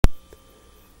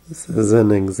This is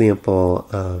an example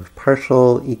of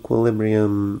partial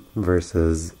equilibrium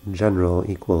versus general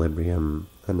equilibrium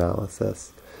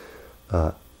analysis.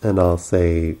 And I'll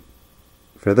say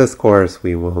for this course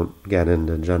we won't get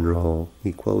into general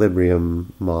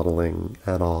equilibrium modeling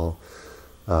at all,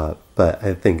 but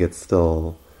I think it's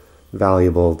still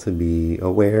valuable to be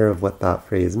aware of what that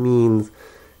phrase means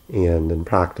and in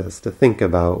practice to think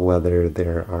about whether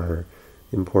there are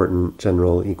important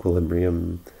general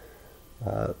equilibrium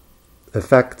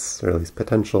effects, or at least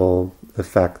potential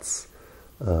effects,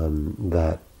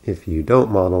 that if you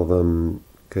don't model them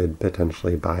could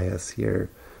potentially bias your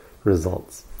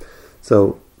results.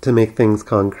 So to make things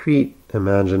concrete,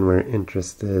 imagine we're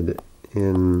interested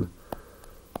in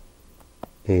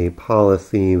a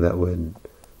policy that would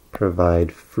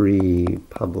provide free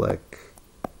public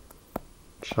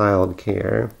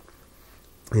childcare,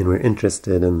 and we're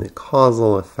interested in the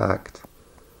causal effect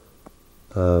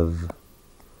of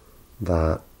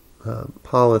that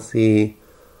policy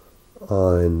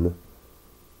on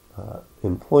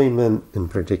employment, in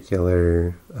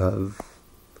particular of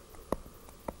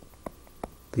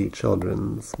the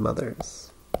children's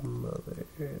mothers.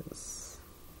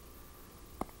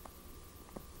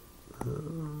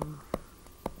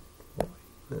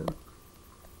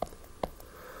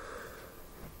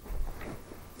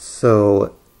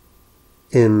 So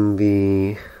in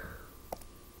the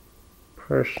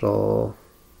partial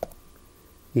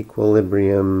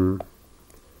equilibrium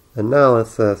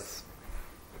analysis,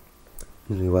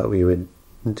 usually what we would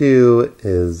do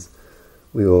is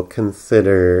we will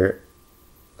consider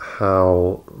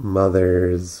how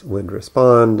mothers would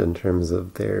respond in terms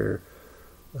of their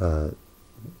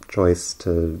choice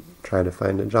to try to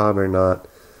find a job or not,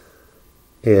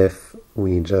 if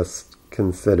we just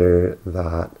consider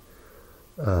that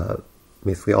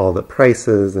basically all the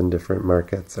prices in different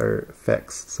markets are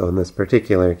fixed. So in this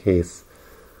particular case,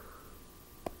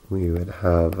 we would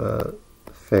have a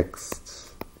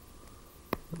fixed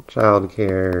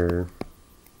childcare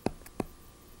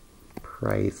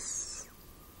price,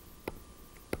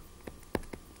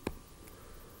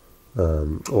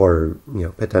 or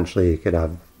potentially you could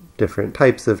have different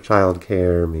types of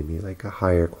childcare, maybe like a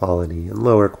higher quality and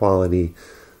lower quality,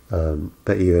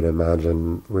 but you would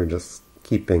imagine we're just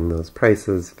keeping those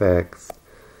prices fixed.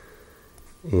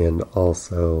 And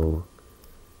also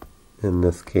in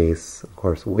this case, of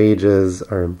course, wages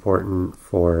are important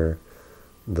for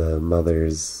the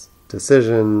mother's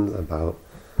decision about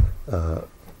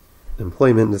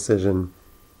employment decision.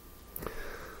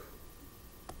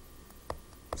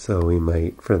 So we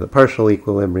might, for the partial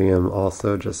equilibrium,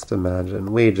 also just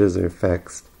imagine wages are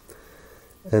fixed,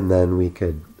 and then we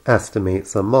could estimate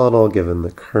some model given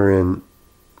the current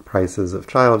prices of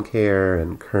childcare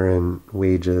and current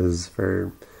wages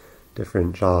for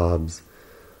different jobs,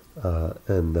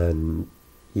 and then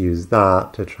use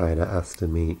that to try to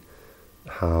estimate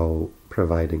how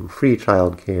providing free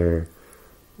childcare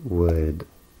would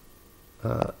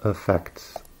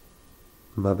affect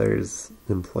mothers'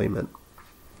 employment.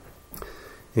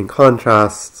 In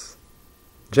contrast,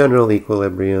 general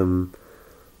equilibrium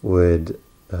would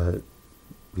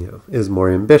is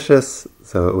more ambitious,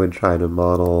 so it would try to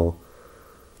model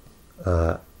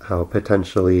how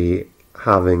potentially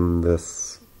having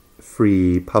this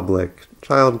free public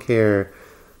childcare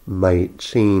might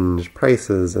change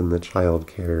prices in the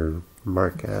childcare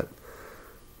market,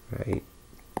 right?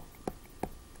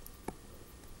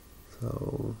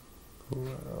 So,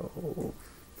 allow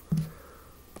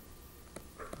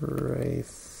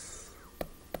price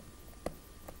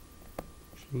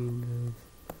changes.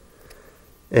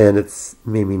 And it's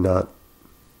maybe not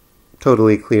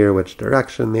totally clear which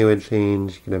direction they would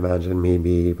change. You can imagine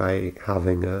maybe by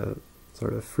having a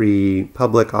sort of free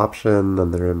public option, then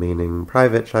the remaining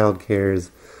private childcares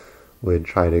would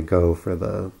try to go for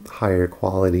the higher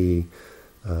quality.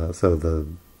 So the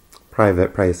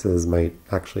private prices might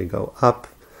actually go up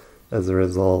as a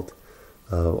result,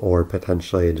 or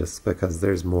potentially just because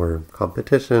there's more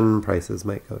competition, prices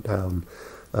might go down.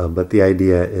 But the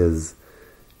idea is,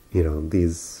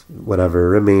 these whatever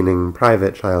remaining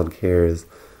private childcares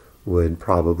would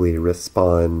probably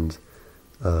respond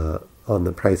on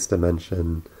the price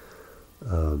dimension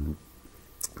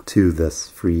to this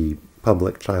free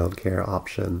public childcare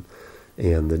option,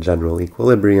 and the general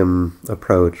equilibrium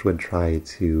approach would try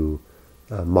to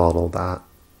model that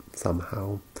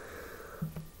somehow,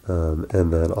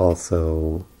 and then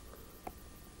also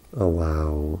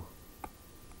allow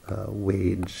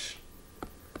wage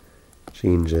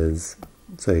changes.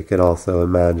 So you could also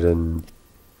imagine,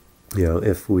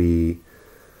 if we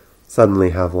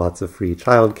suddenly have lots of free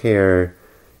childcare,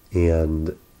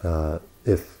 and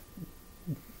if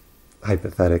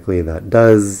hypothetically, that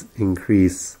does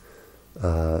increase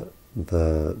the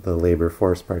labor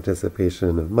force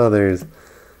participation of mothers,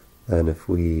 then if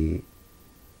we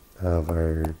have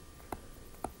our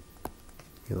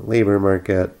labor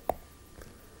market,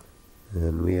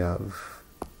 and we have,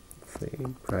 say,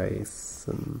 price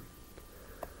and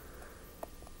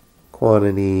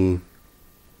quantity,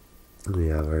 we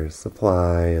have our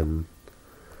supply and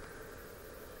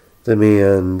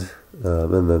demand,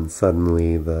 and then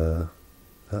suddenly the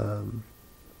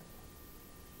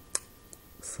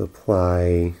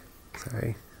supply,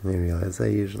 sorry, I realize I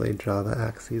usually draw the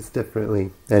axes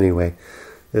differently. Anyway,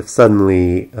 if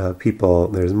suddenly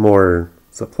there's more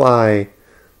supply,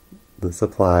 the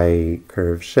supply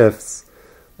curve shifts,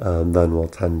 then we'll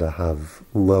tend to have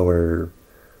lower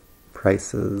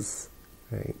prices,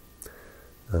 right?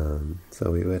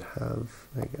 So we would have,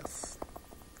 I guess,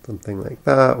 something like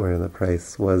that, where the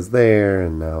price was there,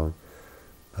 and now,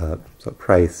 so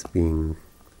price being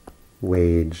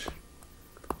wage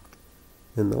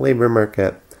in the labor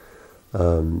market.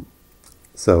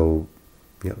 So,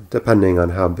 depending on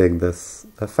how big this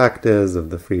effect is of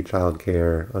the free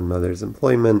childcare on mothers'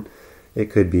 employment, it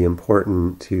could be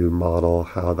important to model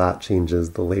how that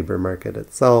changes the labor market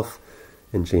itself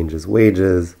and changes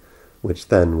wages, which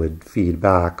then would feed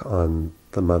back on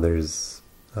the mother's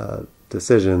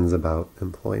decisions about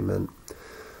employment.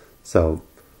 So,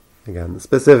 again, the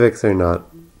specifics are not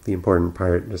the important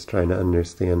part, just trying to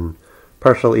understand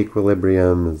partial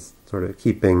equilibrium is sort of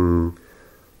keeping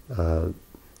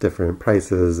different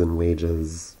prices and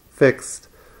wages fixed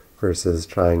versus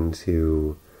trying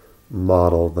to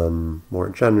model them more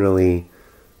generally,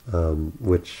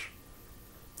 which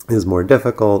is more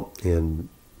difficult and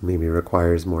maybe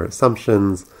requires more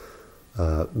assumptions.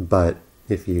 But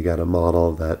if you get a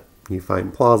model that you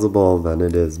find plausible, then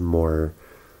it is more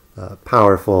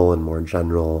powerful and more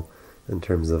general in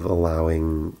terms of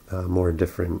allowing more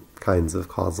different kinds of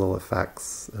causal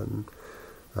effects and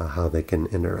how they can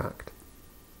interact.